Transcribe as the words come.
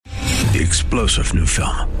The explosive new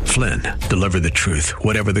film, Flynn, deliver the truth,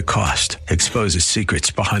 whatever the cost, exposes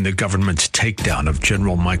secrets behind the government's takedown of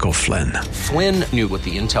General Michael Flynn. Flynn knew what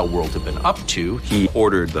the intel world had been up to. He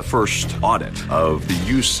ordered the first audit of the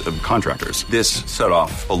use of contractors. This set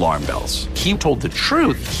off alarm bells. He told the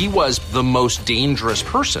truth. He was the most dangerous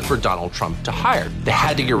person for Donald Trump to hire. They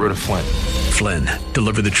had to get rid of Flynn. Flynn,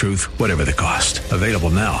 deliver the truth, whatever the cost. Available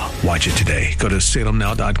now. Watch it today. Go to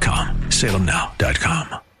salemnow.com.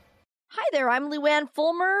 salemnow.com. Hi there, I'm Luann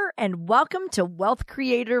Fulmer, and welcome to Wealth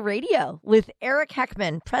Creator Radio with Eric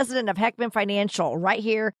Heckman, president of Heckman Financial, right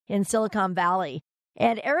here in Silicon Valley.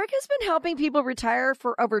 And Eric has been helping people retire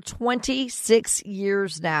for over 26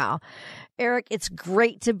 years now. Eric, it's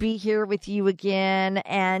great to be here with you again.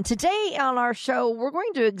 And today on our show, we're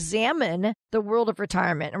going to examine the world of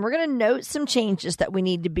retirement, and we're going to note some changes that we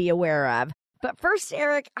need to be aware of. But first,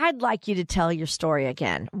 Eric, I'd like you to tell your story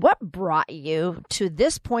again. What brought you to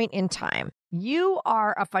this point in time? You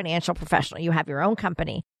are a financial professional. You have your own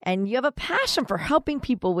company, and you have a passion for helping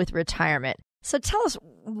people with retirement. So tell us,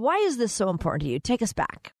 why is this so important to you? Take us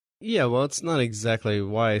back. Yeah, well, it's not exactly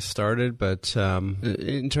why I started, but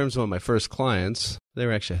in terms of one of my first clients, they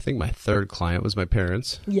were actually, I think my third client was my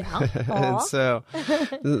parents. Yeah.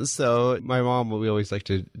 And so my mom, we always like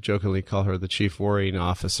to jokingly call her the chief worrying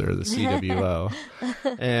officer, the CWO.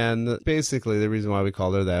 And basically the reason why we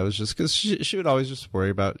called her that was just because she would always just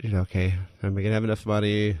worry about, okay, am I going to have enough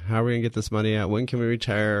money? How are we going to get this money out? When can we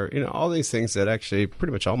retire? All these things that actually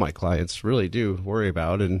pretty much all my clients really do worry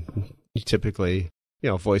about. And you typically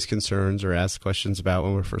voice concerns or ask questions about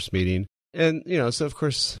when we're first meeting. And, so of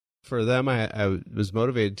course, for them, I was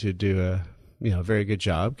motivated to do a very good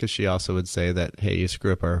job because she also would say that, hey, you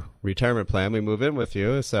screw up our retirement plan, we move in with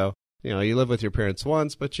you. So, you live with your parents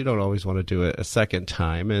once, but you don't always want to do it a second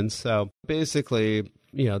time. And so basically,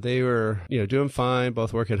 they were, doing fine,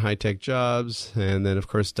 both working high-tech jobs. And then, of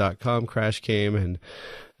course, .com crash came.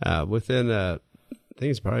 And within, I think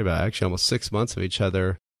it's probably about actually almost 6 months of each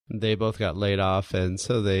other, they both got laid off, and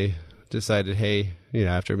so they decided, hey,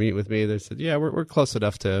 after meeting with me, they said, yeah, we're close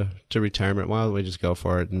enough to retirement. Why don't we just go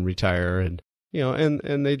for it and retire? And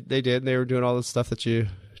and they did. They were doing all the stuff that you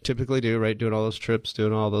typically do, right? Doing all those trips,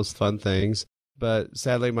 doing all those fun things. But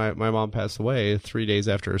sadly, my mom passed away 3 days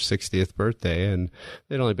after her 60th birthday, and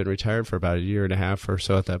they'd only been retired for about a year and a half or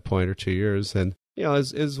so at that point, or 2 years. And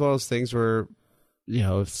as well as things were,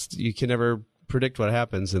 you can never predict what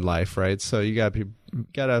happens in life, right? So you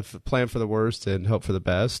gotta plan for the worst and hope for the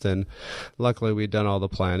best. And luckily, we'd done all the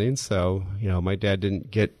planning. So my dad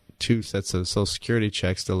didn't get 2 sets of Social Security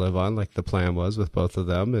checks to live on like the plan was with both of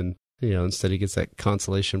them. And instead he gets that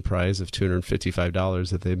consolation prize of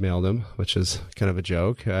 $255 that they mailed him, which is kind of a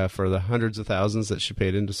joke for the hundreds of thousands that she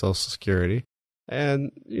paid into Social Security.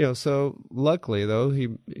 And, so luckily, though, he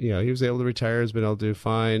was able to retire, has been able to do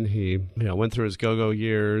fine. He, went through his go-go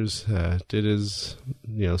years, did his,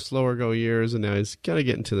 slower go years, and now he's kind of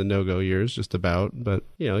getting to the no-go years just about. But,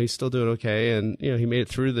 he's still doing okay. And, he made it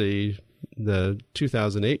through the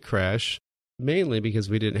 2008 crash, mainly because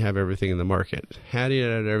we didn't have everything in the market. Had he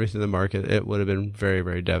had everything in the market, it would have been very,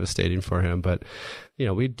 very devastating for him. But,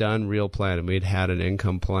 we'd done real planning. We'd had an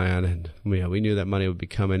income plan, and we knew that money would be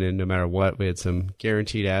coming in no matter what. We had some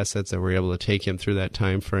guaranteed assets that were able to take him through that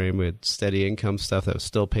time frame. We had steady income stuff that was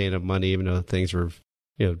still paying him money, even though things were,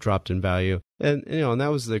 dropped in value. And, and that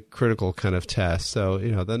was the critical kind of test. So,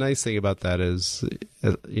 the nice thing about that is,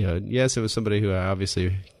 yes, it was somebody who I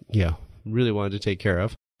obviously, really wanted to take care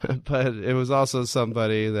of. But it was also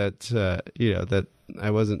somebody that, that I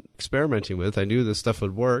wasn't experimenting with. I knew this stuff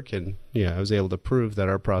would work, and, I was able to prove that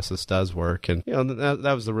our process does work. And,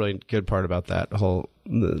 that was the really good part about that whole,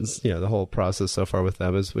 the whole process so far with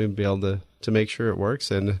them is we've been able to make sure it works.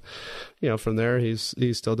 And, from there, he's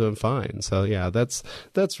still doing fine. So, yeah, that's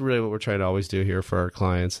really what we're trying to always do here for our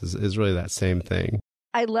clients is really that same thing.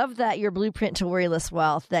 I love that your blueprint to worryless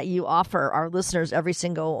wealth that you offer our listeners every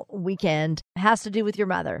single weekend has to do with your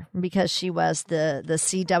mother because she was the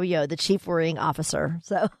CWO, the chief worrying officer.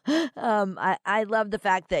 So I love the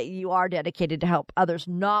fact that you are dedicated to help others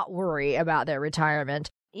not worry about their retirement.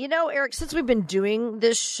 Eric, since we've been doing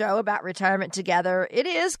this show about retirement together, it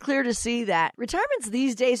is clear to see that retirements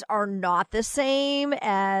these days are not the same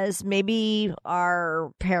as maybe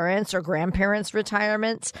our parents' or grandparents'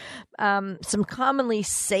 retirements. Some commonly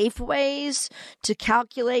safe ways to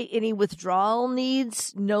calculate any withdrawal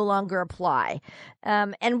needs no longer apply.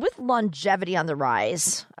 And with longevity on the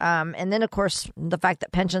rise, and then, of course, the fact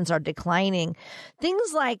that pensions are declining,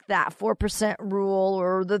 things like that 4% rule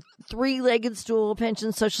or the 3-legged stool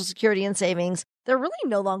pension, Social Security, and savings, they're really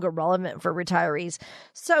no longer relevant for retirees.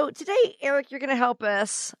 So today, Eric, you're going to help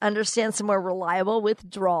us understand some more reliable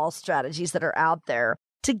withdrawal strategies that are out there.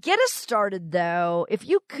 To get us started, though, if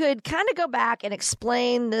you could kind of go back and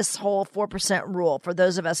explain this whole 4% rule for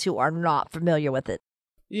those of us who are not familiar with it.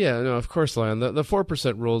 Yeah, no, of course, Lion. The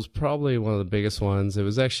 4% rule is probably one of the biggest ones. It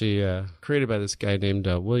was actually created by this guy named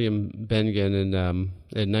William Bengen in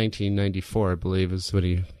 1994, I believe, is when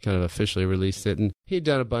he kind of officially released it. And he'd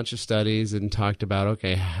done a bunch of studies and talked about,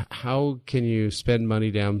 okay, how can you spend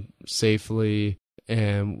money down safely,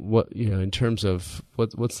 and what, in terms of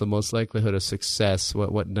what's the most likelihood of success,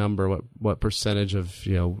 what number, what percentage of,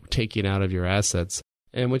 taking out of your assets.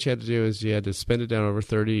 And what you had to do is you had to spend it down over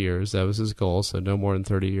 30 years. That was his goal, so no more than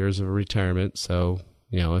 30 years of retirement. So,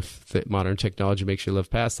 if the modern technology makes you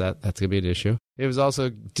live past that, that's going to be an issue. It was also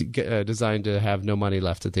designed to have no money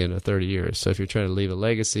left at the end of 30 years. So if you're trying to leave a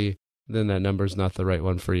legacy, then that number's not the right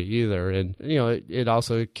one for you either. And, it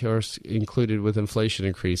also, of course, included with inflation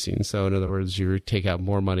increasing. So in other words, you take out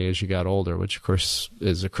more money as you got older, which, of course,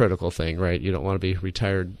 is a critical thing, right? You don't want to be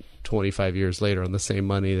retired 25 years later on the same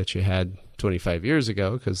money that you had 25 years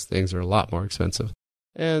ago, because things are a lot more expensive.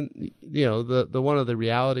 And, the one of the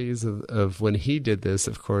realities of when he did this,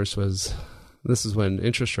 of course, was this is when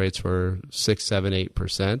interest rates were 6, 7,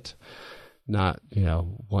 8%, not,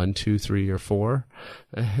 1, 2, 3, or 4.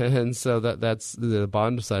 And so that's the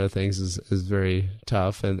bond side of things is very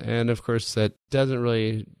tough. And of course, that doesn't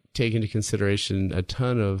really take into consideration a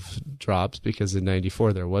ton of drops, because in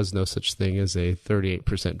 94 there was no such thing as a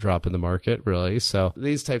 38% drop in the market, really. So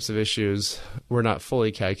these types of issues were not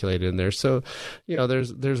fully calculated in there. So,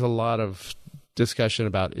 there's a lot of discussion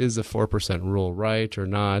about, is the 4% rule right or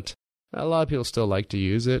not? A lot of people still like to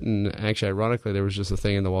use it. And actually, ironically, there was just a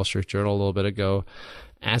thing in the Wall Street Journal a little bit ago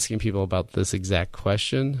asking people about this exact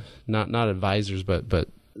question, not advisors, but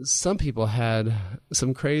some people had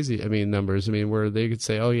some crazy, numbers, where they could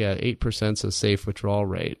say, oh yeah, 8% is a safe withdrawal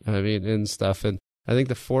rate, and stuff. And I think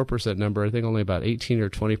the 4% number, I think only about 18 or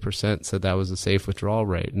 20% said that was a safe withdrawal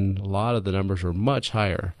rate. And a lot of the numbers were much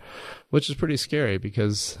higher, which is pretty scary,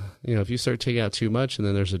 because, if you start taking out too much and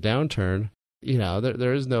then there's a downturn,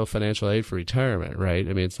 there is no financial aid for retirement, right?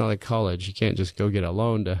 It's not like college. You can't just go get a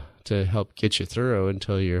loan to help get you through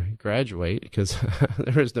until you graduate, because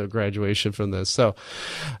there is no graduation from this. So,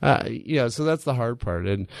 so that's the hard part.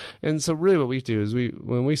 And so really what we do is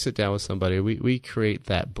when we sit down with somebody, we create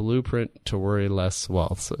that blueprint to worry less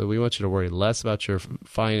wealth. So we want you to worry less about your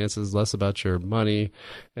finances, less about your money,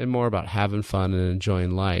 and more about having fun and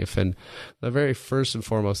enjoying life. And the very first and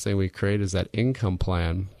foremost thing we create is that income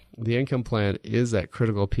plan. The income plan is that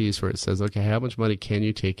critical piece where it says, okay, how much money can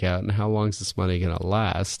you take out, and how long is this money going to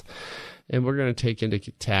last? And we're going to take into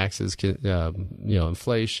taxes,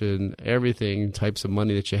 inflation, everything, types of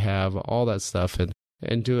money that you have, all that stuff,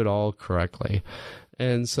 and do it all correctly.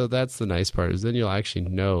 And so that's the nice part, is then you'll actually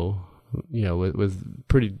know, with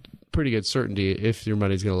pretty good certainty if your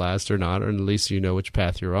money's going to last or not, or at least you know which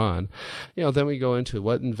path you're on. Then we go into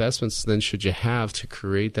what investments then should you have to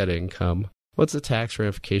create that income. What's the tax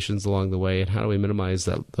ramifications along the way, and how do we minimize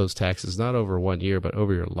those taxes, not over 1 year, but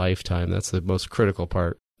over your lifetime? That's the most critical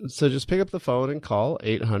part. So just pick up the phone and call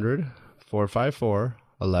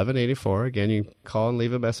 800-454-1184. Again, you can call and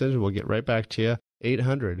leave a message, and we'll get right back to you.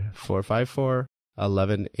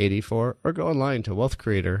 800-454-1184, or go online to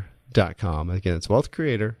wealthcreator.com. Again, it's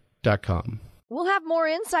wealthcreator.com. We'll have more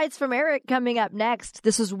insights from Eric coming up next.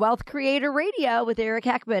 This is Wealth Creator Radio with Eric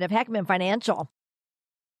Heckman of Heckman Financial.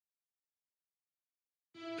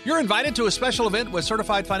 You're invited to a special event with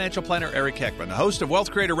certified financial planner Eric Heckman, the host of Wealth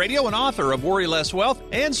Creator Radio and author of Worry Less Wealth,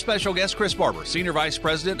 and special guest Chris Barber, Senior Vice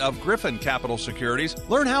President of Griffin Capital Securities.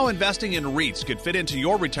 Learn how investing in REITs could fit into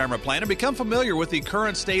your retirement plan and become familiar with the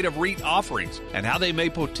current state of REIT offerings and how they may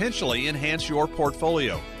potentially enhance your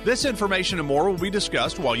portfolio. This information and more will be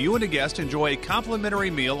discussed while you and a guest enjoy a complimentary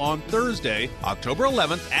meal on Thursday, October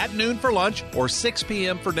 11th at noon for lunch or 6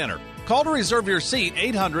 p.m. for dinner. Call to reserve your seat,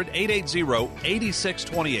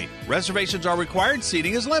 800-880-8628. Reservations are required.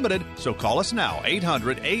 Seating is limited, so call us now,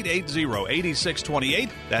 800-880-8628.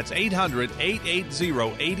 That's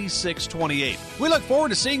 800-880-8628. We look forward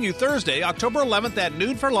to seeing you Thursday, October 11th at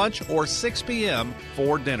noon for lunch or 6 p.m.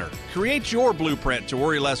 for dinner. Create your blueprint to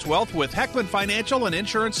worry less wealth with Heckman Financial and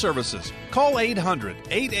Insurance Services. Call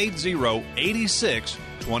 800-880-8628.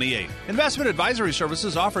 Investment advisory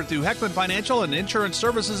services offered through Heckman Financial and Insurance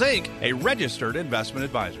Services, Inc., a registered investment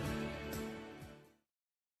advisor.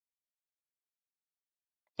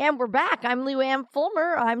 And we're back. I'm Lou Ann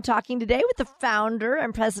Fulmer. I'm talking today with the founder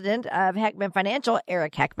and president of Heckman Financial,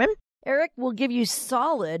 Eric Heckman. Eric will give you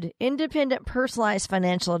solid, independent, personalized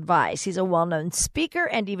financial advice. He's a well-known speaker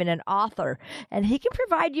and even an author, and he can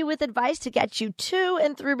provide you with advice to get you to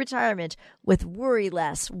and through retirement with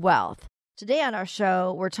worry-less wealth. Today on our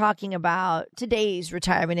show, we're talking about today's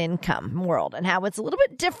retirement income world and how it's a little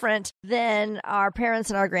bit different than our parents'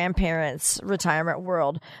 and our grandparents' retirement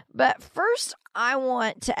world. But first, I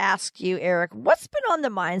want to ask you, Eric, what's been on the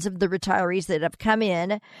minds of the retirees that have come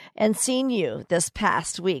in and seen you this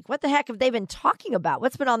past week? What the heck have they been talking about?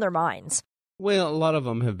 What's been on their minds? Well, a lot of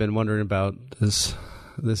them have been wondering about this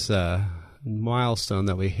milestone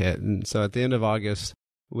that we hit. And so at the end of August,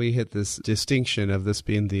 we hit this distinction of this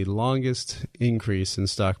being the longest increase in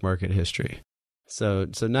stock market history. So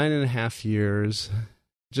 9.5 years.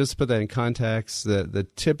 Just to put that in context, the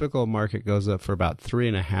typical market goes up for about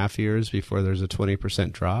 3.5 years before there's a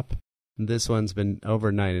 20% drop. This one's been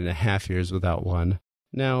over 9.5 years without one.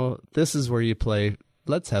 Now, this is where you play,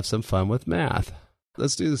 let's have some fun with math.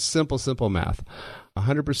 Let's do the simple math.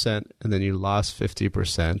 100%, and then you lost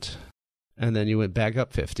 50%, and then you went back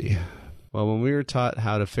up 50. Well, when we were taught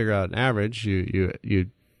how to figure out an average, you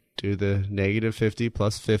do the negative 50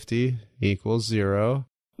 plus 50 equals 0.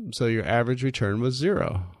 So your average return was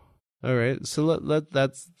 0. All right, so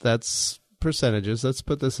that's percentages. Let's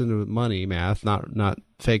put this into money math, not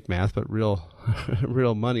fake math, but real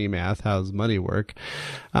money math. How does money work?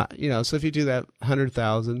 So if you do that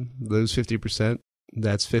 100,000, lose 50%,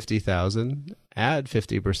 that's 50,000. Add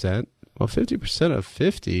 50%. Well, 50% of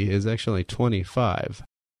 50 is actually 25.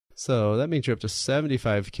 So that means you're up to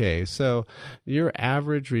 75K. So your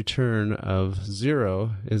average return of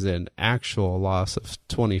 0 is an actual loss of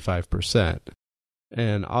 25%.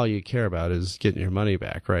 And all you care about is getting your money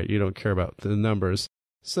back, right? You don't care about the numbers.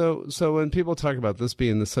 So when people talk about this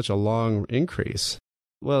being such a long increase,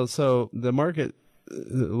 well, so the market,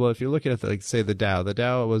 if you're looking at, say, the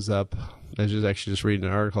Dow was up. I was actually just reading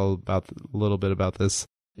an article about a little bit about this,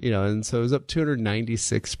 and so it was up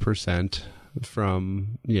 296%.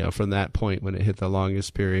 From that point when it hit the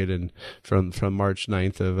longest period, and from March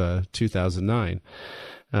 9th of 2009.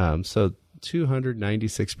 So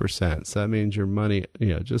 296%. So that means your money,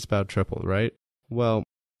 just about tripled, right? Well,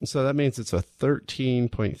 so that means it's a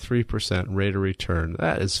 13.3% rate of return.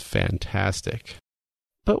 That is fantastic.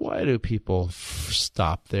 But why do people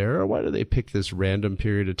stop there? Or why do they pick this random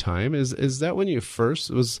period of time? Is that when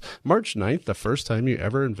was March 9th the first time you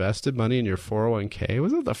ever invested money in your 401k?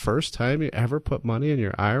 Was it the first time you ever put money in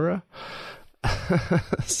your IRA?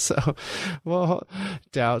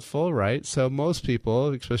 Doubtful, right? So most people,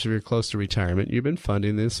 especially if you're close to retirement, you've been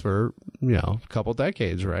funding this for, a couple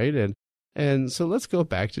decades, right? And so let's go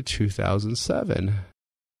back to 2007.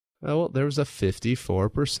 Well, there was a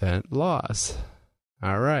 54% loss.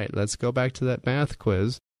 All right, let's go back to that math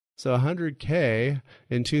quiz. So 100K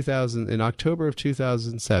in October of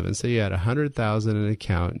 2007. So you had 100,000 in an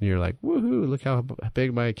account, and you're like, woohoo, look how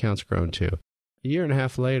big my account's grown to. A year and a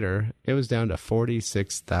half later, it was down to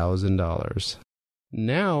 $46,000.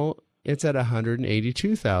 Now it's at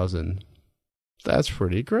 182,000. That's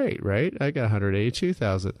pretty great, right? I got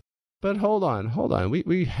 182,000. But hold on.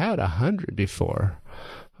 We had 100 before.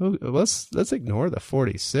 Let's ignore the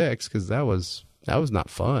 46 because that was not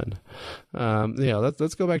fun.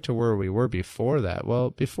 Let's go back to where we were before that. Well,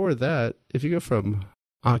 before that, if you go from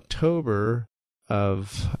October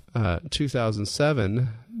of 2007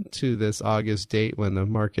 to this August date when the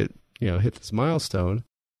market, hit this milestone,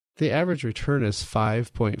 the average return is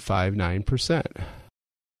 5.59%.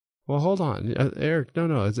 Well, hold on, Eric.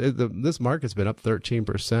 No, this market's been up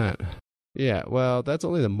 13%. Yeah, well, that's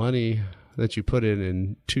only the money that you put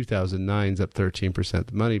in 2009 is up 13%.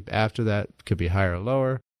 The money after that could be higher or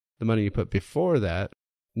lower. The money you put before that,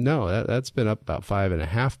 no, that's been up about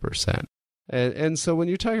 5.5%. And so when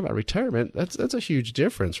you're talking about retirement, that's a huge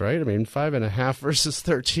difference, right? I mean, 5.5 versus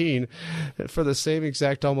 13 for the same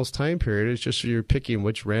exact almost time period. It's just you're picking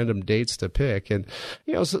which random dates to pick. And,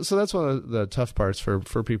 so that's one of the tough parts for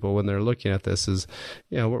people when they're looking at this is,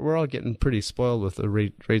 we're all getting pretty spoiled with the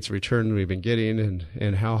rates of return we've been getting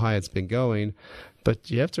and how high it's been going.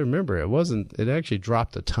 But you have to remember, it actually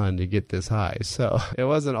dropped a ton to get this high. So it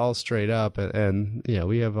wasn't all straight up. And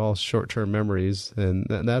we have all short-term memories. And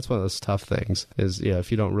that's one of those tough things is,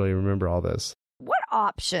 if you don't really remember all this. What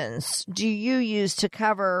options do you use to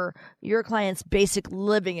cover your clients' basic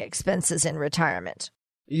living expenses in retirement?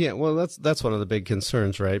 Yeah, well, that's one of the big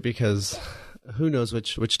concerns, right? Because who knows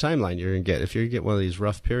which timeline you're going to get. If you get one of these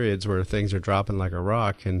rough periods where things are dropping like a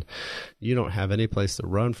rock and you don't have any place to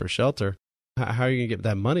run for shelter, how are you going to get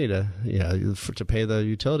that money to pay the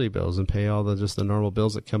utility bills and pay all the normal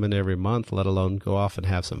bills that come in every month, let alone go off and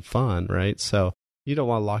have some fun, right? So you don't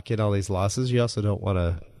want to lock in all these losses. You also don't want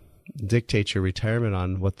to dictate your retirement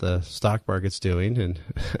on what the stock market's doing. And,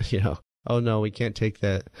 oh no, we can't take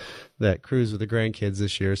that cruise with the grandkids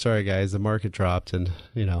this year. Sorry, guys, the market dropped, and,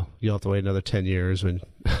 you'll have to wait another 10 years when,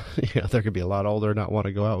 they're going to be a lot older and not want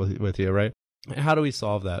to go out with you, right? How do we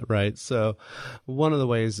solve that, right? So one of the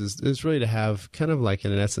ways is really to have kind of like,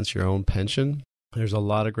 in essence, your own pension. There's a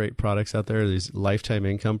lot of great products out there, these lifetime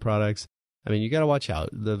income products. I mean, you got to watch out.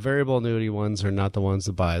 The variable annuity ones are not the ones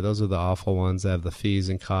to buy. Those are the awful ones that have the fees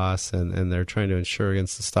and costs, and they're trying to insure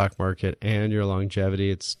against the stock market and your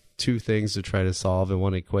longevity. It's two things to try to solve in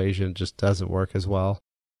one equation. It just doesn't work as well.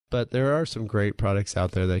 But there are some great products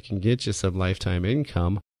out there that can get you some lifetime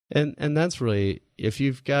income. And that's really, if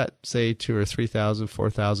you've got, say, $2,000 or $3,000,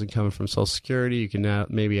 $4,000 coming from Social Security, you can now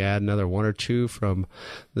maybe add another one or two from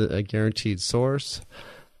a guaranteed source.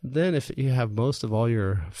 Then if you have most of all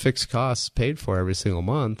your fixed costs paid for every single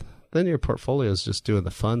month, then your portfolio is just doing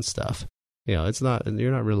the fun stuff. It's not,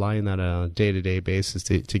 you're not relying on a day-to-day basis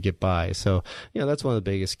to get by. So, that's one of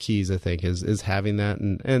the biggest keys, I think, is having that.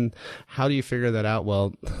 And how do you figure that out?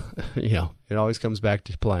 Well, it always comes back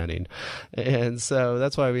to planning. And so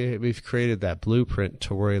that's why we've created that blueprint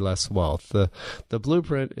to worry less wealth. The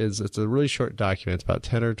blueprint it's a really short document. It's about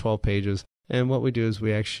 10 or 12 pages. And what we do is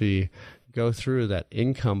we actually go through that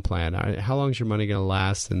income plan. How long is your money going to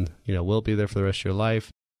last? And, will it be there for the rest of your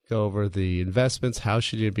life? Go over the investments. How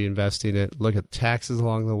should you be investing it? Look at taxes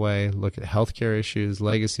along the way. Look at healthcare issues,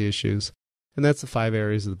 legacy issues. And that's the 5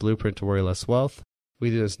 areas of the blueprint to worry less wealth. We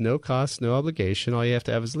do this no cost, no obligation. All you have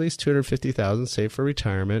to have is at least $250,000 saved for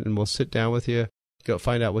retirement, and we'll sit down with you, go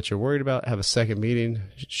find out what you're worried about, have a second meeting,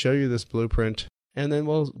 show you this blueprint, and then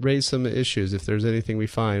we'll raise some issues. If there's anything we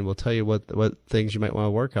find, we'll tell you what things you might want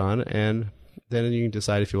to work on, and then you can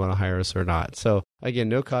decide if you want to hire us or not. So again,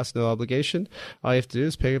 no cost, no obligation. All you have to do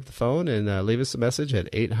is pick up the phone and leave us a message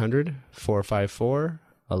at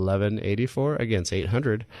 800-454-1184. Again, it's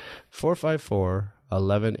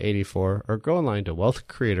 800-454-1184, or go online to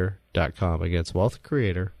wealthcreator.com. Again, it's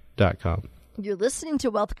wealthcreator.com. You're listening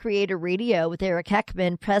to Wealth Creator Radio with Eric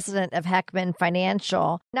Heckman, president of Heckman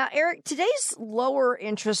Financial. Now, Eric, today's lower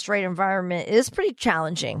interest rate environment is pretty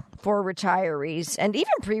challenging for retirees and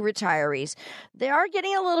even pre-retirees. They are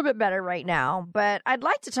getting a little bit better right now, but I'd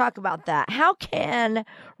like to talk about that. How can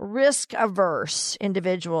risk-averse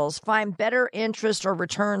individuals find better interest or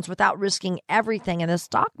returns without risking everything in the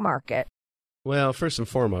stock market? Well, first and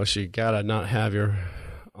foremost, you got to not have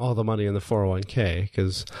all the money in the 401k,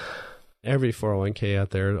 because every 401k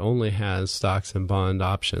out there only has stocks and bond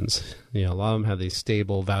options. A lot of them have these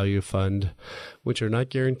stable value fund, which are not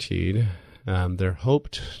guaranteed. They're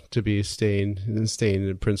hoped to be staying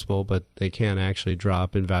in principal, but they can actually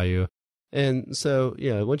drop in value. And so,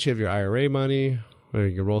 once you have your IRA money, or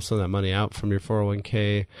you can roll some of that money out from your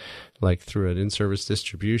 401k, like through an in-service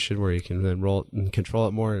distribution where you can then roll it and control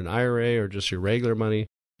it more in an IRA or just your regular money,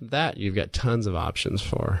 that you've got tons of options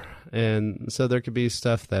for. And so there could be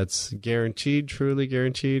stuff that's guaranteed, truly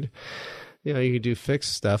guaranteed. You could do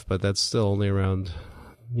fixed stuff, but that's still only around,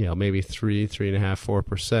 maybe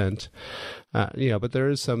 3.5%, 4%. But there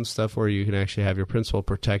is some stuff where you can actually have your principal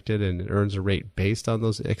protected and it earns a rate based on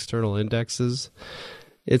those external indexes.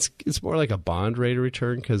 It's more like a bond rate of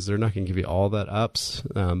return, because they're not going to give you all that ups,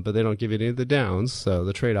 but they don't give you any of the downs. So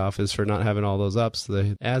the trade-off is for not having all those ups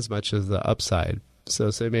as much as the upside.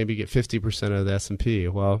 So say maybe you get 50% of the S&P.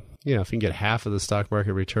 Well, if you can get half of the stock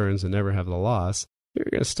market returns and never have the loss, you're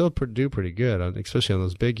going to still do pretty good, especially on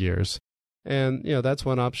those big years. And, that's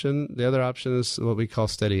one option. The other option is what we call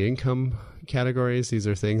steady income categories. These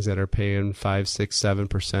are things that are paying 5, 6,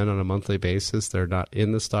 7% on a monthly basis. They're not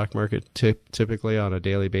in the stock market typically on a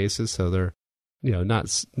daily basis. So they're,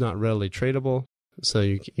 not readily tradable.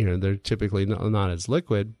 So, they're typically not as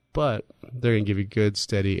liquid, but they're going to give you good,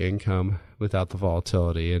 steady income without the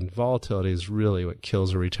volatility. And volatility is really what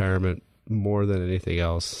kills a retirement more than anything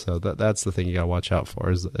else. So that's the thing you got to watch out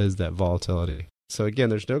for is that volatility. So again,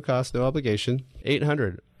 there's no cost, no obligation.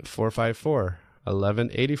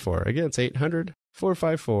 800-454-1184. Again, it's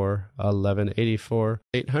 800-454-1184.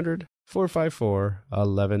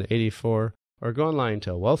 800-454-1184. Or go online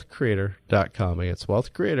to wealthcreator.com. Again, it's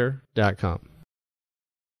wealthcreator.com.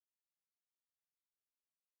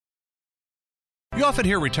 You often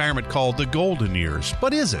hear retirement called the golden years,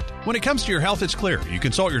 but is it? When it comes to your health, it's clear. You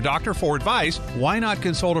consult your doctor for advice. Why not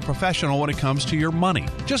consult a professional when it comes to your money?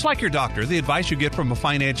 Just like your doctor, the advice you get from a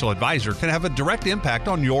financial advisor can have a direct impact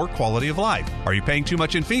on your quality of life. Are you paying too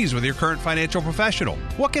much in fees with your current financial professional?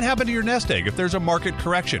 What can happen to your nest egg if there's a market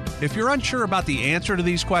correction? If you're unsure about the answer to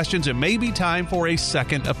these questions, it may be time for a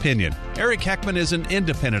second opinion. Eric Heckman is an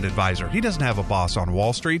independent advisor. He doesn't have a boss on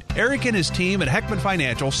Wall Street. Eric and his team at Heckman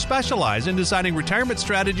Financial specialize in designing retirement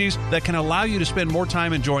strategies that can allow you to spend more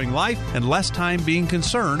time enjoying life and less time being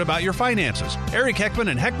concerned about your finances. Eric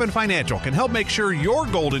Heckman and Heckman Financial can help make sure your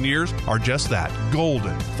golden years are just that,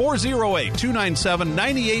 golden.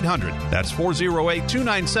 408-297-9800. That's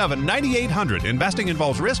 408-297-9800. Investing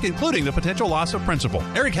involves risk, including the potential loss of principal.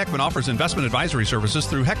 Eric Heckman offers investment advisory services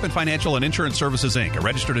through Heckman Financial and Insurance Services, Inc., a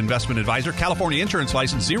registered investment advisor, California Insurance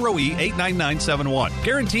License 0E89971.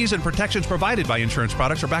 Guarantees and protections provided by insurance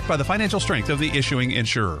products are backed by the financial strength of the issuing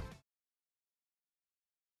insurer.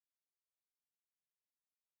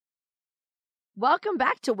 Welcome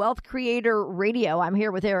back to Wealth Creator Radio. I'm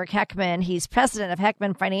here with Eric Heckman. He's president of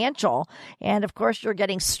Heckman Financial. And of course, you're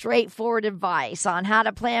getting straightforward advice on how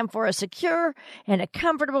to plan for a secure and a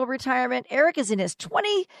comfortable retirement. Eric is in his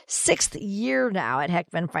 26th year now at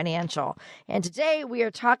Heckman Financial. And today we are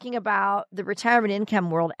talking about the retirement income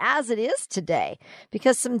world as it is today,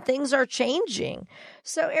 because some things are changing.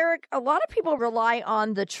 So, Eric, a lot of people rely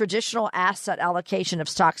on the traditional asset allocation of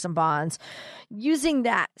stocks and bonds using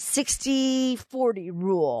that 60-40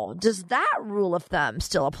 rule. Does that rule of thumb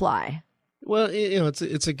still apply? Well,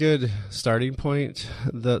 it's a good starting point.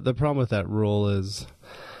 The problem with that rule is,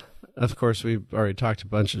 of course, we've already talked a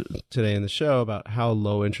bunch today in the show about how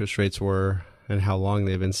low interest rates were and how long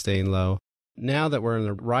they've been staying low. Now that we're in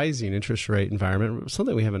a rising interest rate environment,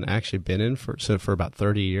 something we haven't actually been in for about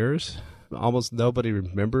 30 years, almost nobody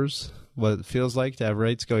remembers what it feels like to have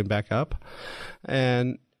rates going back up.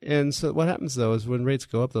 And so what happens, though, is when rates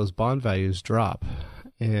go up, those bond values drop.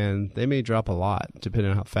 And they may drop a lot, depending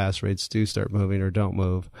on how fast rates do start moving or don't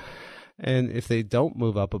move. And if they don't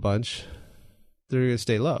move up a bunch, they're going to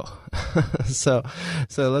stay low. So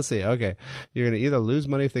let's see. Okay, you're going to either lose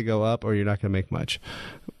money if they go up, or you're not going to make much.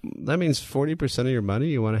 That means 40% of your money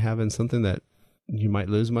you want to have in something that you might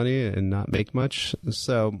lose money and not make much.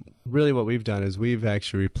 So really what we've done is we've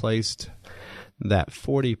actually replaced that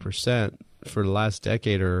 40% for the last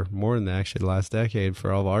decade, or more than actually the last decade,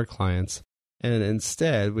 for all of our clients. And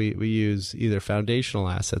instead, we use either foundational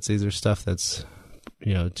assets. These are stuff that's,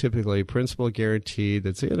 typically principal guaranteed,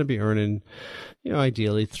 that's going to be earning,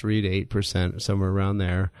 ideally 3 to 8%, somewhere around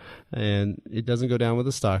there. And it doesn't go down with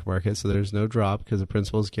the stock market, so there's no drop because the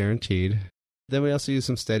principal is guaranteed. Then we also use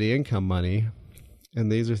some steady income money.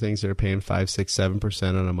 And these are things that are paying 5, 6,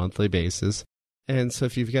 7% on a monthly basis. And so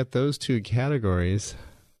if you've got those two categories,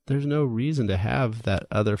 there's no reason to have that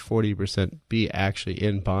other 40% be actually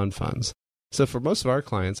in bond funds. So for most of our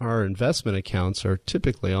clients, our investment accounts are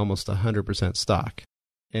typically almost 100% stock.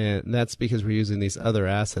 And that's because we're using these other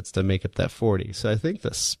assets to make up that 40. So I think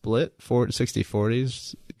the split 60-40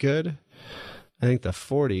 is good. I think the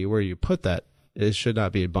 40, where you put that, it should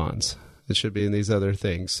not be in bonds. It should be in these other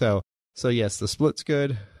things. So yes, the split's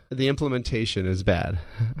good. The implementation is bad.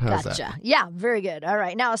 How's Gotcha. that? Yeah, very good. All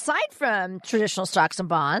right. Now, aside from traditional stocks and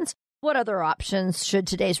bonds, what other options should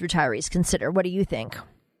today's retirees consider? What do you think?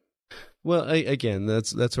 Well, again,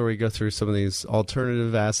 that's where we go through some of these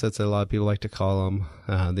alternative assets that a lot of people like to call them.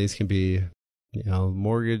 These can be,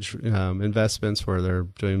 mortgage investments where they're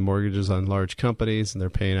doing mortgages on large companies and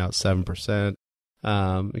they're paying out 7%.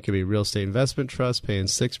 It could be real estate investment trust paying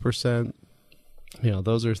 6%.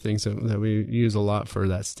 Those are things that we use a lot for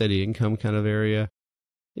that steady income kind of area.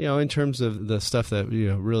 In terms of the stuff that,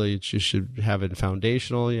 really you should have it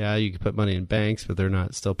foundational. Yeah, you can put money in banks, but they're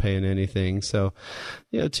not still paying anything. So,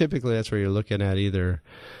 typically that's where you're looking at either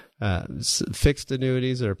fixed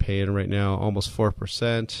annuities that are paying right now almost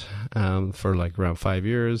 4% for like around 5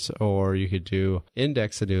 years, or you could do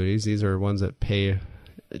index annuities. These are ones that pay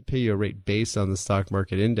you a rate based on the stock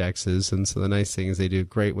market indexes. And so the nice thing is they do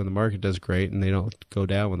great when the market does great, and they don't go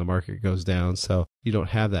down when the market goes down. So you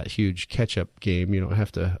don't have that huge catch-up game. You don't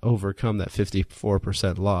have to overcome that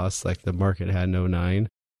 54% loss like the market had in 2009.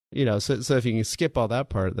 So if you can skip all that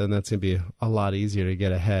part, then that's going to be a lot easier to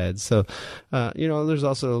get ahead. So, there's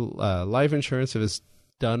also life insurance. If it's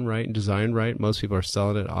done right and designed right, most people are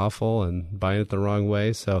selling it awful and buying it the wrong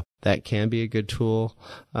way. So that can be a good tool.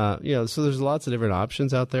 So there's lots of different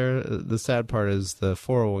options out there. The sad part is the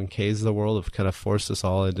 401ks of the world have kind of forced us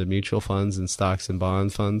all into mutual funds and stocks and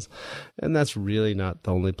bond funds. And that's really not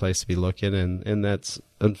the only place to be looking. And that's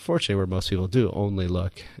unfortunately where most people do only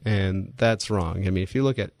look. And that's wrong. I mean, if you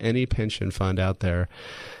look at any pension fund out there,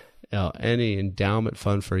 any endowment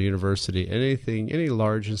fund for a university, any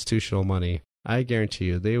large institutional money, I guarantee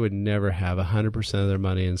you they would never have 100% of their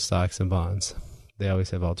money in stocks and bonds. They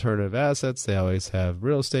always have alternative assets. They always have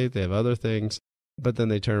real estate. They have other things. But then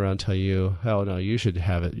they turn around and tell you, oh, no, you should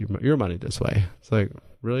have it your money this way. It's like,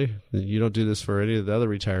 really? You don't do this for any of the other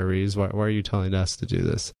retirees. Why are you telling us to do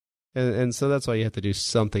this? And so that's why you have to do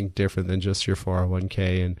something different than just your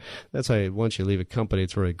 401k. And that's why once you leave a company,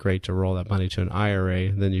 it's really great to roll that money to an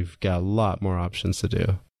IRA. Then you've got a lot more options to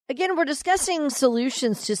do. Again, we're discussing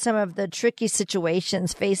solutions to some of the tricky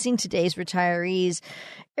situations facing today's retirees.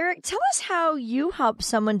 Eric, tell us how you help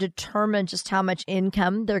someone determine just how much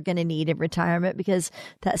income they're going to need in retirement, because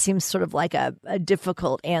that seems sort of like a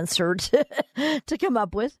difficult answer to come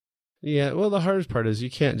up with. Yeah, well, the hardest part is you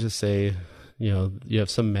can't just say, you have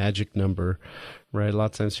some magic number, right? A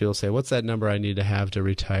lot of times people say, what's that number I need to have to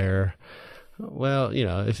retire? Well,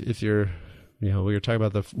 if you're, we were talking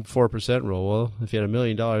about the 4% rule. Well, if you had $1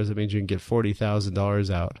 million, that means you can get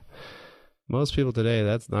 $40,000 out. Most people today,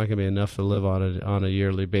 that's not going to be enough to live on a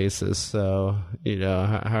yearly basis. So,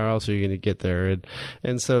 how else are you going to get there?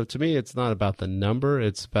 And so to me, it's not about the number.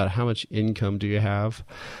 It's about how much income do you have.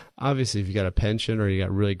 Obviously, if you got a pension or you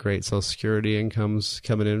got really great Social Security incomes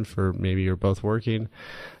coming in for maybe you're both working,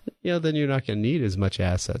 then you're not going to need as much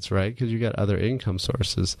assets, right? Because you got other income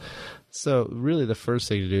sources. So really the first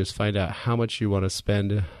thing to do is find out how much you want to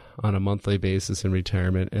spend on a monthly basis in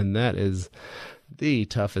retirement. And that is the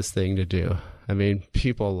toughest thing to do. I mean,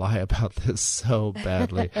 people lie about this so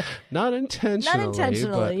badly. Not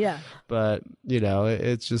intentionally, yeah. But,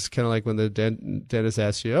 it's just kind of like when the dentist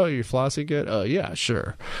asks you, oh, you're flossing good? Oh, yeah,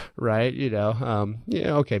 sure. Right?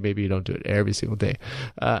 Okay, maybe you don't do it every single day.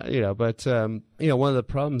 But one of the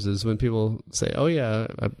problems is when people say, oh, yeah,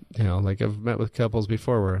 like I've met with couples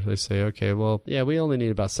before where they say, okay, well, yeah, we only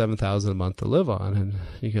need about $7,000 a month to live on. And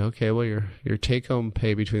you go, okay, well, your take-home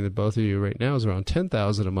pay between the both of you right now is around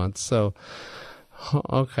 $10,000 a month. So,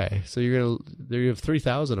 okay, so you have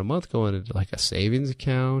 $3,000 a month going into like a savings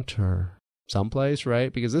account or someplace,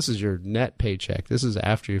 right? Because this is your net paycheck. This is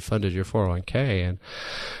after you funded your 401k,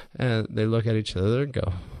 and they look at each other and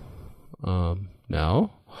go,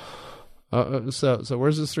 no. So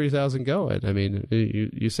where's this $3,000 going? I mean,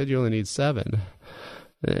 you said you only need $7,000.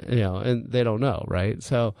 And they don't know, right?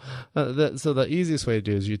 So the easiest way to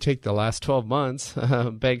do is you take the last 12 months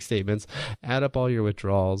bank statements, add up all your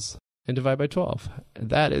withdrawals, and divide by 12.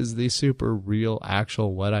 That is the super real,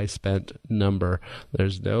 actual what I spent number.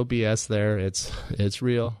 There's no BS there. It's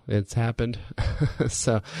real. It's happened.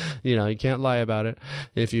 So, you can't lie about it.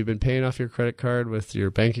 If you've been paying off your credit card with your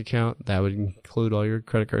bank account, that would include all your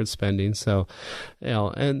credit card spending. So,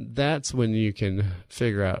 and that's when you can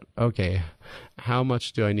figure out, okay, how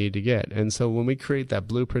much do I need to get? And so when we create that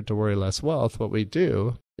blueprint to worry less wealth, what we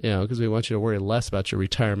do, because we want you to worry less about your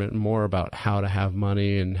retirement and more about how to have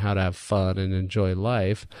money and how to have fun and enjoy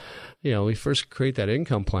life, we first create that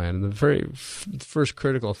income plan. And the very first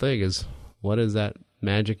critical thing is, what is that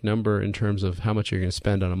magic number in terms of how much you're going to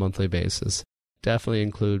spend on a monthly basis? Definitely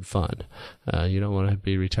include fun. You don't want to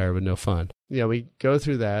be retired with no fun. We go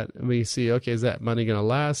through that and we see, okay, is that money going to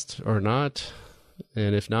last or not?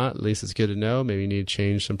 And if not, at least it's good to know. Maybe you need to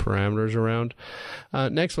change some parameters around.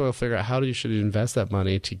 Next, we'll figure out how you should invest that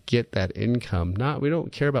money to get that income. We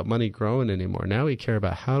don't care about money growing anymore. Now we care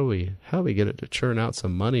about how do we get it to churn out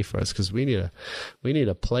some money for us, because we need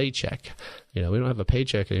a play check. We don't have a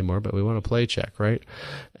paycheck anymore, but we want a play check, right?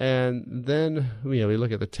 And then we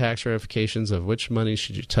look at the tax ramifications of which money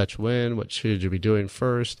should you touch when, what should you be doing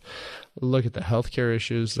first. Look at the healthcare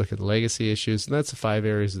issues, look at the legacy issues, and that's the 5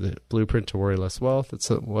 areas of the blueprint to worry less wealth. It's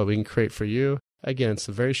what we can create for you. Again, it's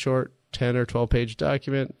a very short 10 or 12-page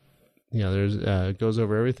document. It goes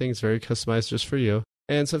over everything. It's very customized just for you.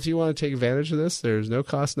 And so if you want to take advantage of this, there's no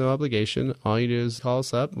cost, no obligation. All you do is call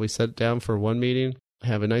us up. We set it down for one meeting,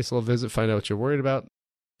 have a nice little visit, find out what you're worried about,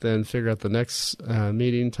 then figure out the next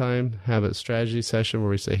meeting time, have a strategy session where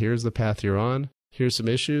we say, here's the path you're on. Here's some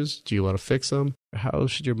issues. Do you want to fix them? How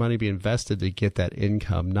should your money be invested to get that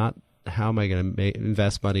income? Not how am I going to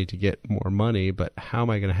invest money to get more money, but how am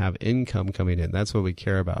I going to have income coming in? That's what we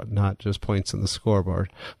care about, not just points on the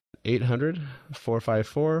scoreboard.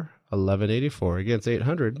 800-454-1184. Again, it's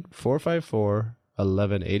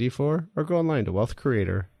 800-454-1184, or go online to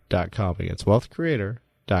wealthcreator.com. Again, it's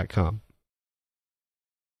wealthcreator.com.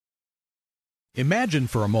 Imagine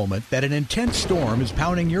for a moment that an intense storm is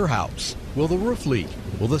pounding your house. Will the roof leak?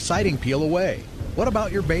 Will the siding peel away? What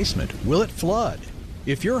about your basement? Will it flood?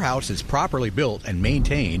 If your house is properly built and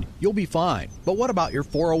maintained, you'll be fine. But what about your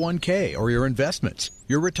 401k or your investments,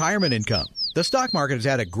 your retirement income? The stock market has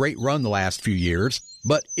had a great run the last few years,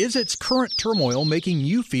 but is its current turmoil making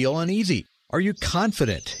you feel uneasy? Are you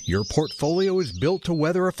confident your portfolio is built to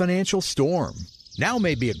weather a financial storm? Now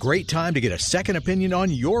may be a great time to get a second opinion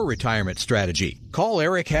on your retirement strategy. Call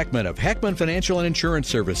Eric Heckman of Heckman Financial and Insurance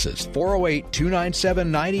Services,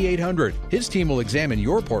 408-297-9800. His team will examine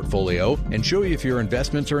your portfolio and show you if your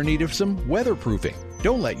investments are in need of some weatherproofing.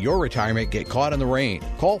 Don't let your retirement get caught in the rain.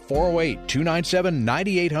 Call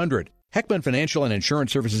 408-297-9800. Heckman Financial and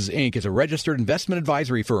Insurance Services, Inc. is a registered investment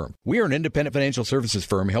advisory firm. We are an independent financial services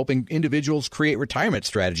firm helping individuals create retirement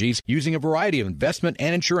strategies using a variety of investment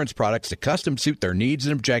and insurance products to custom suit their needs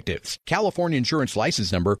and objectives. California Insurance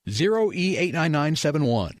License Number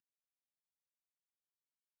 0E89971.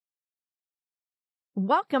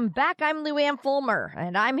 Welcome back. I'm Lou Ann Fulmer,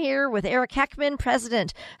 and I'm here with Eric Heckman,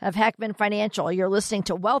 president of Heckman Financial. You're listening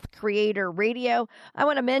to Wealth Creator Radio. I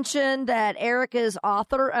want to mention that Eric is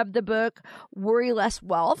author of the book, Worry Less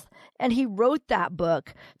Wealth, and he wrote that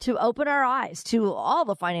book to open our eyes to all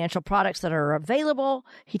the financial products that are available.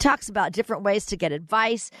 He talks about different ways to get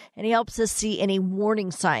advice, and he helps us see any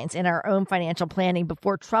warning signs in our own financial planning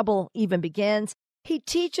before trouble even begins. He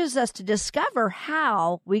teaches us to discover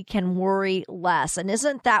how we can worry less. And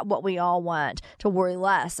isn't that what we all want, to worry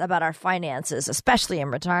less about our finances, especially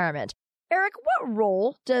in retirement? Eric, what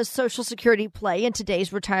role does Social Security play in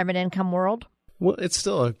today's retirement income world? Well, it's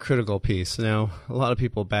still a critical piece. Now, a lot of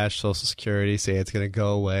people bash Social Security, say it's going to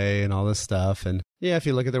go away and all this stuff. And yeah, if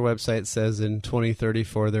you look at their website, it says in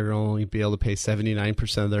 2034, they're going to only be able to pay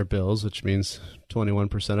 79% of their bills, which means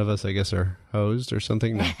 21% of us, I guess, are hosed or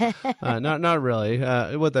something. No, not really.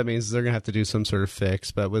 What that means is they're going to have to do some sort of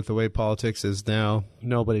fix. But with the way politics is now,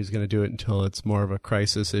 nobody's going to do it until it's more of a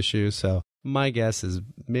crisis issue. So my guess is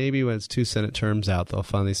maybe when it's 2 Senate terms out, they'll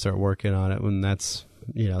finally start working on it. When that's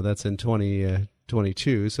in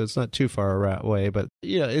 2022, so it's not too far away, but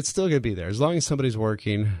it's still going to be there. As long as somebody's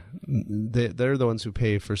working, they're the ones who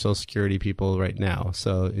pay for Social Security people right now.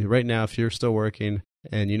 So right now, if you're still working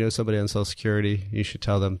and you know somebody on Social Security, you should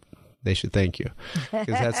tell them they should thank you,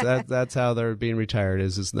 because that's how they're being retired.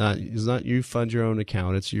 It's not you fund your own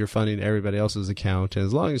account, it's you're funding everybody else's account. And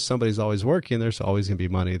as long as somebody's always working, there's always going to be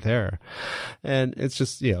money there. And it's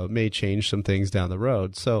just it may change some things down the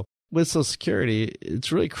road. So with Social Security,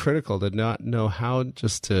 it's really critical to not know how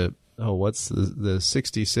just to, what's the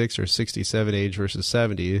 66 or 67 age versus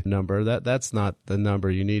 70 number. That's not the number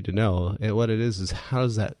you need to know. What it is how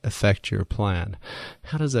does that affect your plan?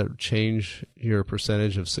 How does that change your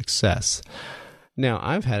percentage of success? Now,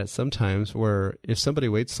 I've had it sometimes where if somebody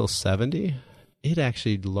waits till 70, it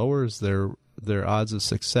actually lowers their odds of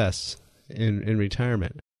success in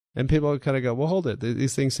retirement. And people kind of go, well, hold it.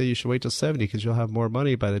 These things say you should wait till 70 because you'll have more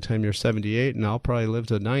money by the time you're 78, and I'll probably live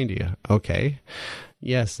to 90. Okay.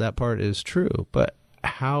 Yes, that part is true. But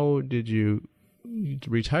how did you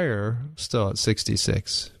retire still at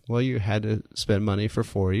 66? Well, you had to spend money for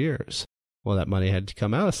 4 years. Well, that money had to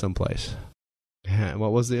come out of someplace.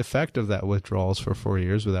 What was the effect of that withdrawals for 4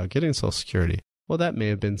 years without getting Social Security? Well, that may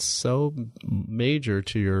have been so major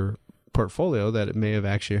to your portfolio that it may have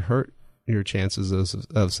actually hurt your chances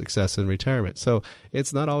of success in retirement. So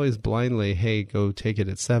it's not always blindly, hey, go take it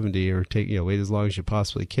at 70 or wait as long as you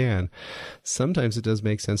possibly can. Sometimes it does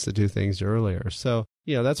make sense to do things earlier. So,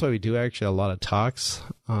 that's why we do actually a lot of talks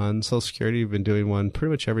on Social Security. We've been doing one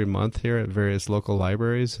pretty much every month here at various local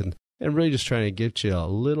libraries and really just trying to get you a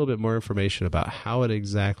little bit more information about how it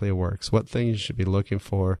exactly works, what things you should be looking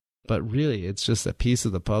for. But really, it's just a piece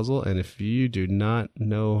of the puzzle. And if you do not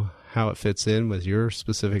know how it fits in with your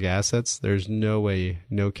specific assets, there's no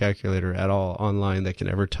calculator at all online that can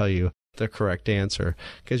ever tell you the correct answer,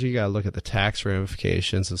 because you got to look at the tax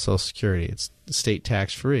ramifications of Social Security. It's state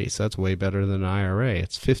tax free, so that's way better than an IRA.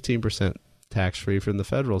 It's 15% tax free from the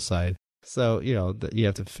federal side. So, you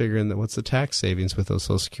have to figure in what's the tax savings with those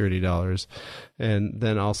Social Security dollars, and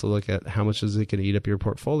then also look at how much is it going to eat up your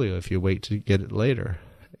portfolio if you wait to get it later.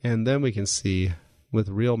 And then we can see with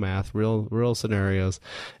real math, real scenarios,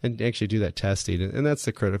 and actually do that testing. And that's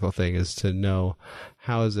the critical thing, is to know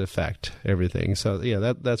how does it affect everything. So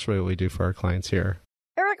that's really what we do for our clients here.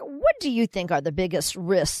 Eric, what do you think are the biggest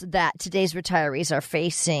risks that today's retirees are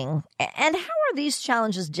facing? And how are these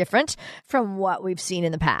challenges different from what we've seen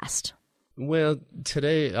in the past? Well,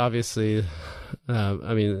 today, obviously, a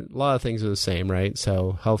lot of things are the same, right?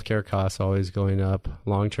 So healthcare costs always going up,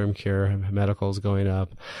 long-term care, medical is going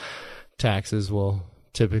up. Taxes will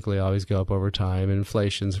typically always go up over time.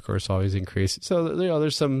 Inflation's, of course, always increasing. So,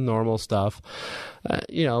 there's some normal stuff,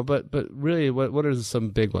 but really, what are some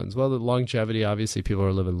big ones? Well, the longevity, obviously, people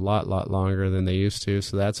are living a lot longer than they used to.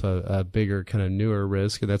 So that's a bigger kind of newer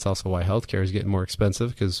risk. And that's also why healthcare is getting more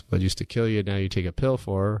expensive, because what used to kill you, now you take a pill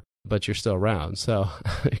for, but you're still around. So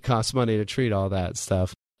it costs money to treat all that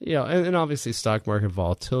stuff. And obviously stock market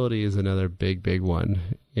volatility is another big one.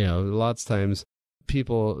 Lots of times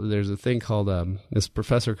there's a thing called, this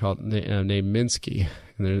professor named Minsky,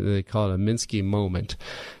 and they call it a Minsky moment.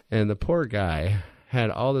 And the poor guy had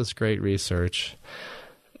all this great research,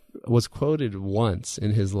 was quoted once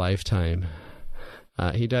in his lifetime.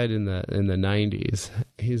 He died in the 90s.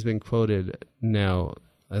 He's been quoted now,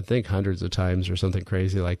 I think, hundreds of times or something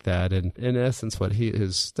crazy like that. And in essence, what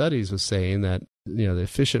his studies was saying that, the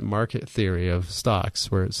efficient market theory of stocks,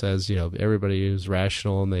 where it says, everybody is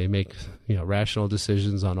rational and they make, rational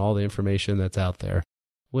decisions on all the information that's out there.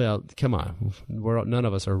 Well, come on. None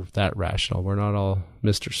of us are that rational. We're not all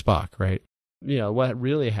Mr. Spock, right? What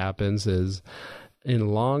really happens is in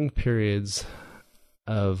long periods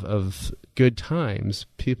of good times,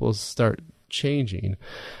 people start changing.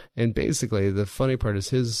 And basically, the funny part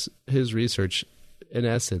is his research, in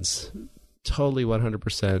essence, totally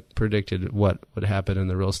 100% predicted what would happen in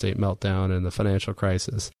the real estate meltdown and the financial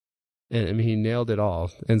crisis. And I mean, he nailed it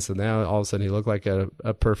all. And so now all of a sudden he looked like a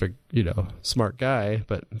perfect, smart guy,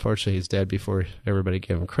 but unfortunately he's dead before everybody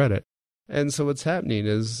gave him credit. And so what's happening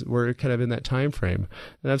is we're kind of in that time frame.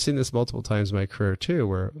 And I've seen this multiple times in my career too,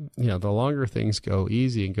 where, the longer things go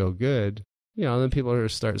easy and go good, then people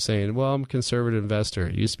start saying, well, I'm a conservative investor.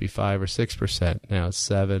 It used to be 5 or 6%. Now it's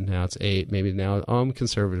 7. Now it's 8. Maybe now I'm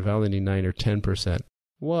conservative. I only need 9 or 10%.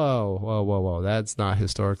 Whoa. That's not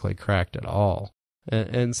historically correct at all.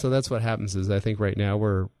 And so that's what happens is I think right now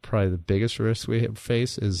we're probably the biggest risk we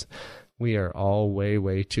face is we are all way,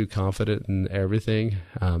 way too confident in everything.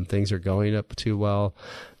 Things are going up too well.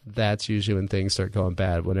 That's usually when things start going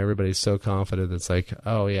bad. When everybody's so confident, it's like,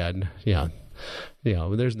 oh, yeah.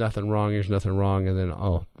 There's nothing wrong. And then,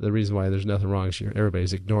 the reason why there's nothing wrong is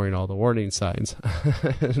everybody's ignoring all the warning signs.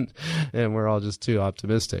 and we're all just too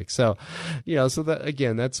optimistic. So, so that,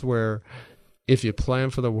 again, that's where if you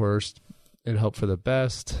plan for the worst and hope for the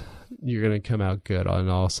best, you're going to come out good on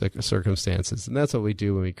all circumstances. And that's what we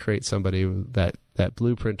do when we create somebody that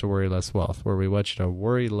blueprint to worry less wealth, where we want you to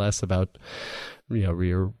worry less about,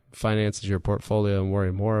 your finances, your portfolio, and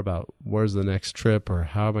worry more about where's the next trip or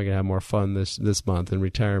how am I going to have more fun this month in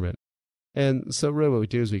retirement. And so really what we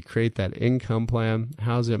do is we create that income plan.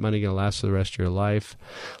 How's that money going to last for the rest of your life?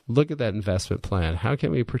 Look at that investment plan. How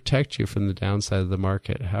can we protect you from the downside of the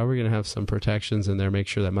market? How are we going to have some protections in there, make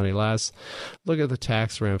sure that money lasts? Look at the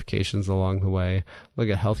tax ramifications along the way. Look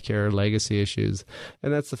at healthcare, legacy issues.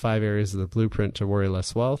 And that's the 5 areas of the blueprint to worry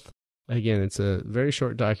less wealth. Again, it's a very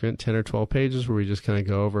short document, 10 or 12 pages, where we just kind of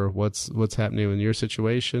go over what's happening in your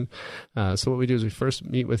situation. So what we do is we first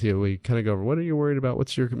meet with you. We kind of go over what are you worried about?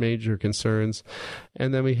 What's your major concerns?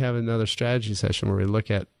 And then we have another strategy session where we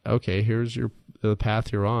look at, okay, here's the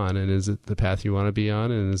path you're on. And is it the path you want to be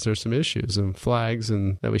on? And is there some issues and flags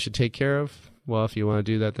and that we should take care of? Well, if you want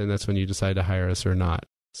to do that, then that's when you decide to hire us or not.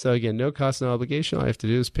 So again, no cost, no obligation. All you have to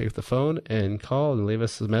do is pick up the phone and call and leave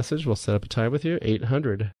us a message. We'll set up a time with you,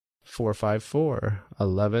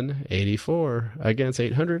 800-454-1184. Again, it's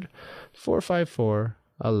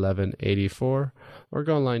 800-454-1184. Or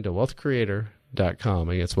go online to wealthcreator.com.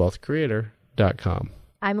 Again, it's wealthcreator.com.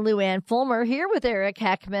 I'm Lou Ann Fulmer here with Eric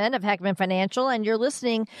Heckman of Heckman Financial, and you're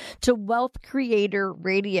listening to Wealth Creator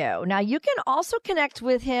Radio. Now, you can also connect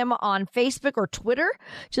with him on Facebook or Twitter.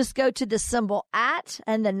 Just go to the symbol @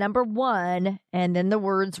 and the number 1, and then the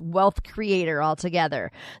words Wealth Creator all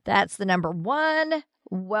together. That's the number 1,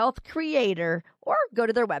 Wealth Creator, or go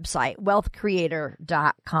to their website,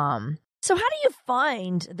 wealthcreator.com. So how do you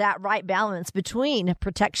find that right balance between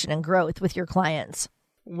protection and growth with your clients?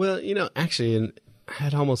 Well, actually,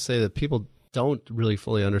 I'd almost say that people don't really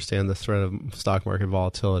fully understand the threat of stock market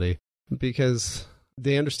volatility because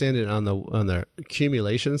they understand it on the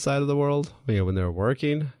accumulation side of the world, when they're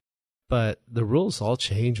working, but the rules all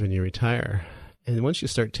change when you retire. And once you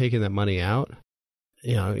start taking that money out,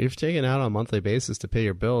 if you're taking out on a monthly basis to pay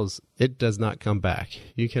your bills, it does not come back.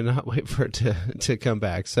 You cannot wait for it to come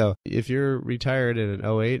back. So if you're retired in an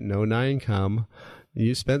 08 and 09 come,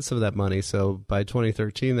 you spent some of that money. So by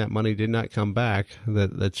 2013, that money did not come back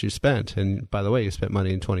that you spent. And by the way, you spent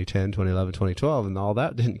money in 2010, 2011, 2012, and all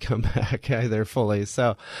that didn't come back either fully.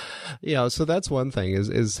 So, so that's one thing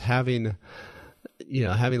is having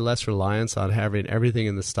less reliance on having everything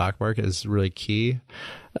in the stock market is really key.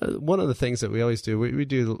 One of the things that we always do, we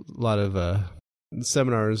do a lot of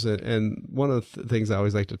seminars, and one of the things I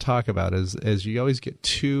always like to talk about is you always get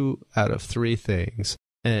 2 out of 3 things.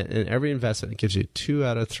 And every investment gives you 2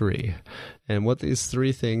 out of 3. And what these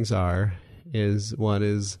 3 things are is, one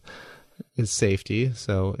is safety.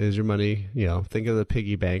 So is your money, think of the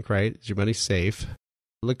piggy bank, right? Is your money safe?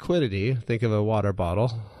 Liquidity, think of a water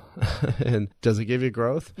bottle. And does it give you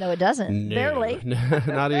growth? No, it doesn't. No. Barely.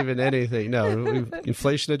 Not even anything. No.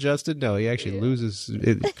 Inflation adjusted? No, he actually loses.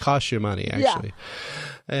 It costs you money, actually.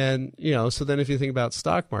 Yeah. And, so then if you think about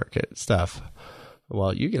stock market stuff,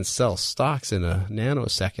 well, you can sell stocks in a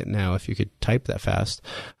nanosecond now if you could type that fast.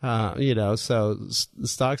 So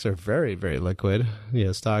stocks are very, very liquid,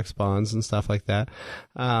 stocks, bonds, and stuff like that.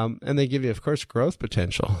 And they give you, of course, growth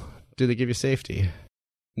potential. Do they give you safety?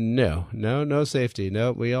 No safety.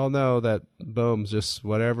 No, we all know that, boom, just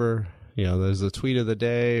whatever, there's the tweet of the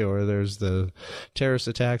day or there's the terrorist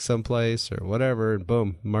attack someplace or whatever, and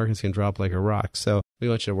boom, markets can drop like a rock. So we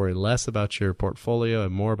want you to worry less about your portfolio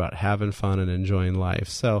and more about having fun and enjoying life.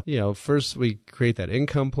 So, first we create that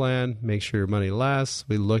income plan, make sure your money lasts.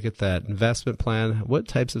 We look at that investment plan. What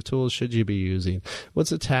types of tools should you be using? What's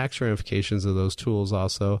the tax ramifications of those tools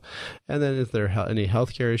also? And then if there are any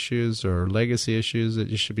healthcare issues or legacy issues that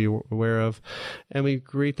you should be aware of. And we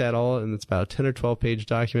create that all, and it's about a 10 or 12 page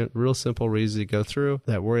document, real simple, easy to go through.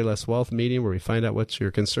 That Worry Less Wealth meeting where we find out what your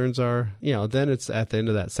concerns are. Then it's at the end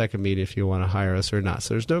of that second meeting if you want to hire us or not.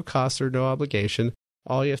 So there's no cost or no obligation.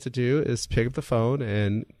 All you have to do is pick up the phone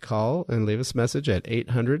and call and leave us a message at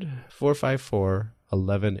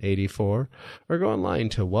 800-454-1184 or go online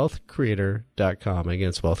to wealthcreator.com. Again,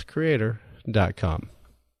 it's wealthcreator.com.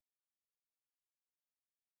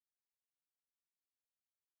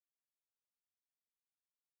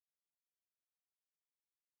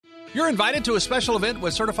 You're invited to a special event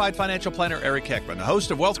with certified financial planner Eric Heckman, the host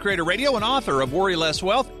of Wealth Creator Radio and author of Worry Less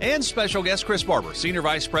Wealth, and special guest Chris Barber, Senior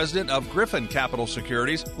Vice President of Griffin Capital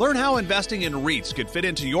Securities. Learn how investing in REITs could fit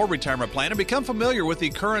into your retirement plan and become familiar with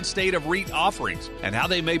the current state of REIT offerings and how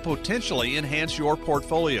they may potentially enhance your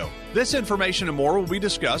portfolio. This information and more will be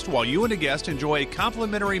discussed while you and a guest enjoy a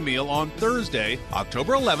complimentary meal on Thursday,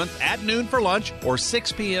 October 11th at noon for lunch or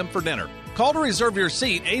 6 p.m. for dinner. Call to reserve your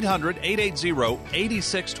seat,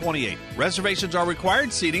 800-880-8628. Reservations are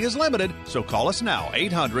required, seating is limited, so call us now,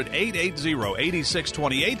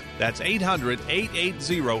 800-880-8628. That's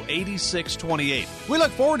 800-880-8628. We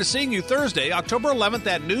look forward to seeing you Thursday, October 11th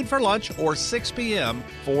at noon for lunch or 6 p.m.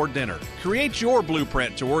 for dinner. Create your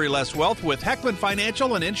blueprint to worry less wealth with Heckman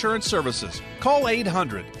Financial and Insurance Services. Call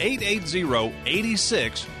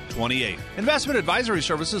 800-880-8628. Investment advisory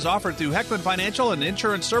services offered through Heckman Financial and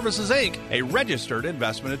Insurance Services, Inc., a registered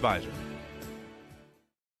investment advisor.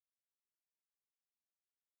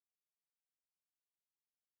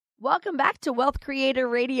 Welcome back to Wealth Creator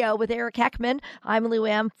Radio with Eric Heckman. I'm Lou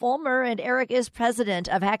Ann Fulmer, and Eric is president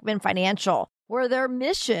of Heckman Financial, where their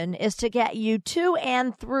mission is to get you to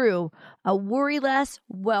and through a worry-less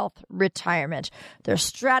wealth retirement. Their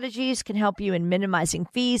strategies can help you in minimizing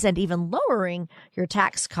fees and even lowering your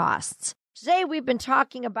tax costs. Today, we've been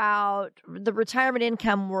talking about the retirement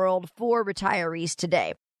income world for retirees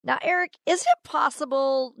today. Now, Eric, is it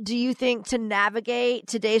possible, do you think, to navigate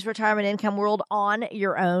today's retirement income world on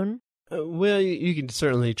your own? Well, you can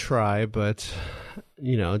certainly try, but,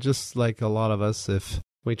 just like a lot of us, if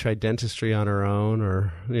we try dentistry on our own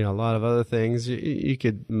or, a lot of other things,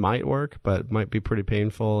 might work, but might be pretty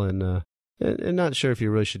painful and not sure if you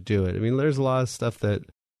really should do it. I mean, there's a lot of stuff that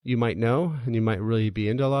you might know and you might really be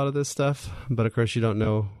into a lot of this stuff, but of course you don't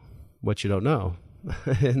know what you don't know.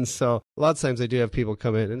 And so a lot of times I do have people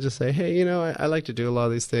come in and just say, hey, I like to do a lot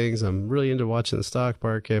of these things. I'm really into watching the stock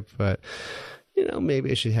market, but,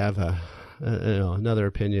 maybe I should have another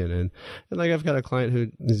opinion. And like I've got a client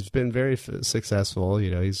who has been very successful.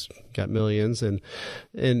 He's got millions and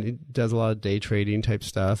he does a lot of day trading type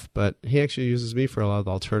stuff, but he actually uses me for a lot of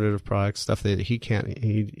alternative products, stuff that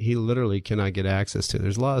he literally cannot get access to.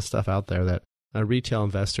 There's a lot of stuff out there that a retail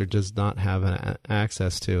investor does not have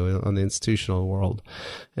access to on the institutional world.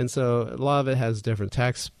 And so a lot of it has different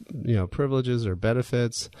tax, privileges or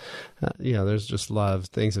benefits. There's just a lot of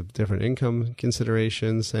things of different income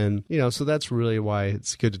considerations. And, so that's really why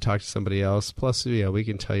it's good to talk to somebody else. Plus, we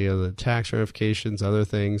can tell you the tax ramifications, other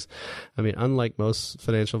things. I mean, unlike most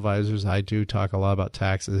financial advisors, I do talk a lot about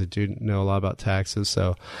taxes. I do know a lot about taxes.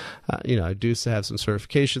 So, I do have some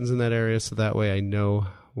certifications in that area. So that way I know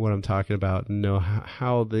what I'm talking about and know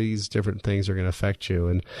how these different things are going to affect you.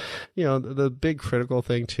 And, the big critical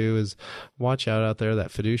thing too is watch out there.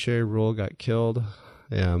 That fiduciary rule got killed,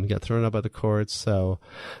 got thrown out by the courts. So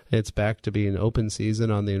it's back to being open season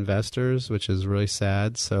on the investors, which is really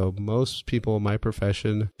sad. So most people in my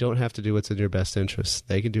profession don't have to do what's in your best interest.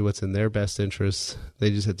 They can do what's in their best interest. They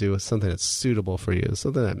just have to do something that's suitable for you,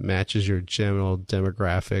 something that matches your general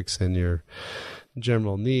demographics and your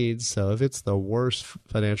general needs. So if it's the worst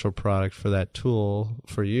financial product for that tool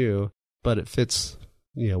for you, but it fits,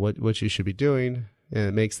 what you should be doing and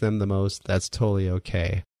it makes them the most, that's totally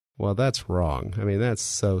okay. Well, that's wrong. I mean, that's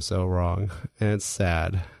so wrong. And it's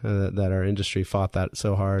sad that our industry fought that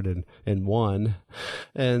so hard and won.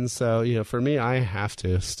 And so, for me, I have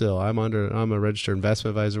to still, I'm a registered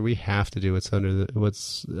investment advisor. We have to do what's under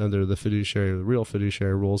the real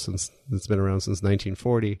fiduciary rules it's been around since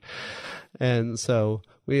 1940. And so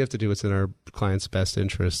we have to do what's in our client's best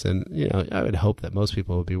interest. And, I would hope that most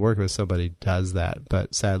people would be working with somebody who does that,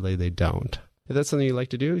 but sadly they don't. If that's something you'd like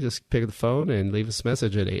to do, just pick up the phone and leave us a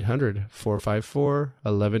message at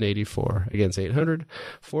 800-454-1184. Again, it's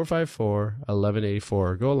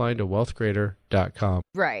 800-454-1184. Go online to wealthcreator.com.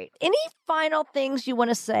 Right. Any final things you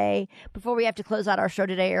want to say before we have to close out our show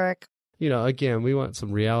today, Eric? Again, we want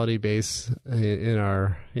some reality base in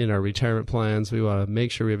our retirement plans. We want to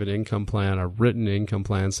make sure we have an income plan, a written income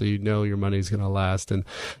plan, so your money's going to last. And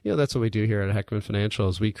that's what we do here at Heckman Financial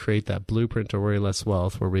is we create that blueprint to worry less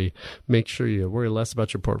wealth, where we make sure you worry less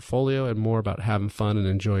about your portfolio and more about having fun and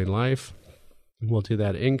enjoying life. We'll do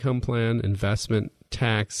that income plan, investment,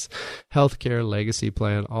 tax, healthcare, legacy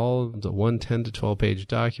plan, all the 1 10 to 12-page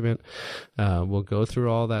document. We'll go through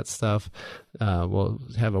all that stuff. We'll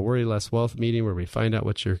have a Worry Less Wealth meeting where we find out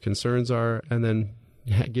what your concerns are, and then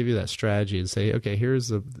give you that strategy and say, okay,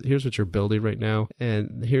 here's what you're building right now,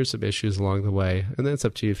 and here's some issues along the way. And then it's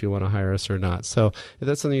up to you if you want to hire us or not. So if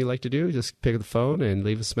that's something you'd like to do, just pick up the phone and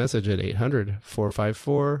leave us a message at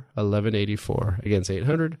 800-454-1184. Again, it's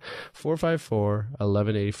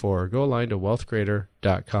 800-454-1184. Go online to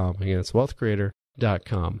wealthcreator.com. Again, it's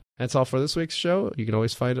wealthcreator.com. That's all for this week's show. You can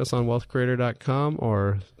always find us on wealthcreator.com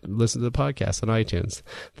or listen to the podcast on iTunes.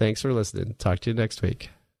 Thanks for listening. Talk to you next week.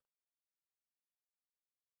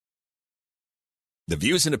 The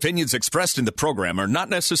views and opinions expressed in the program are not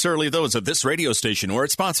necessarily those of this radio station or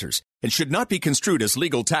its sponsors and should not be construed as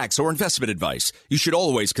legal, tax, or investment advice. You should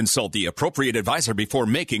always consult the appropriate advisor before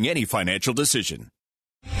making any financial decision.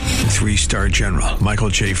 3-star General Michael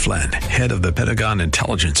J. Flynn, head of the Pentagon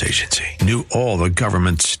Intelligence Agency, knew all the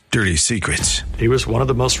government's dirty secrets. He was one of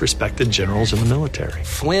the most respected generals in the military.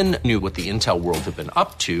 Flynn knew what the intel world had been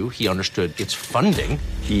up to. He understood its funding.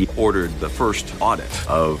 He ordered the first audit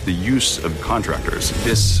of the use of contractors.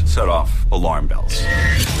 This set off alarm bells.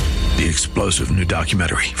 The explosive new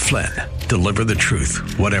documentary, Flynn, Deliver the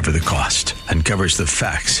Truth, Whatever the Cost, uncovers the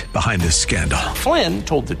facts behind this scandal. Flynn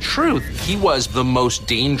told the truth. He was the most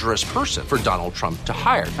dangerous person for Donald Trump to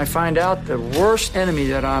hire. I find out the worst enemy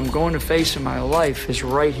that I'm going to face in my life is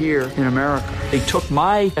right here in America. They took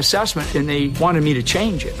my assessment and they wanted me to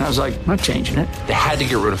change it. And I was like, I'm not changing it. They had to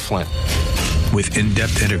get rid of Flynn. With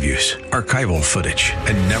in-depth interviews, archival footage,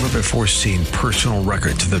 and never-before-seen personal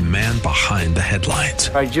records of the man behind the headlines.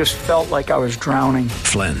 I just felt like I was drowning.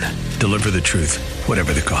 Flynn, Deliver the Truth,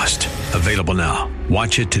 Whatever the Cost. Available now.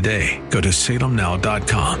 Watch it today. Go to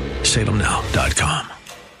salemnow.com. salemnow.com.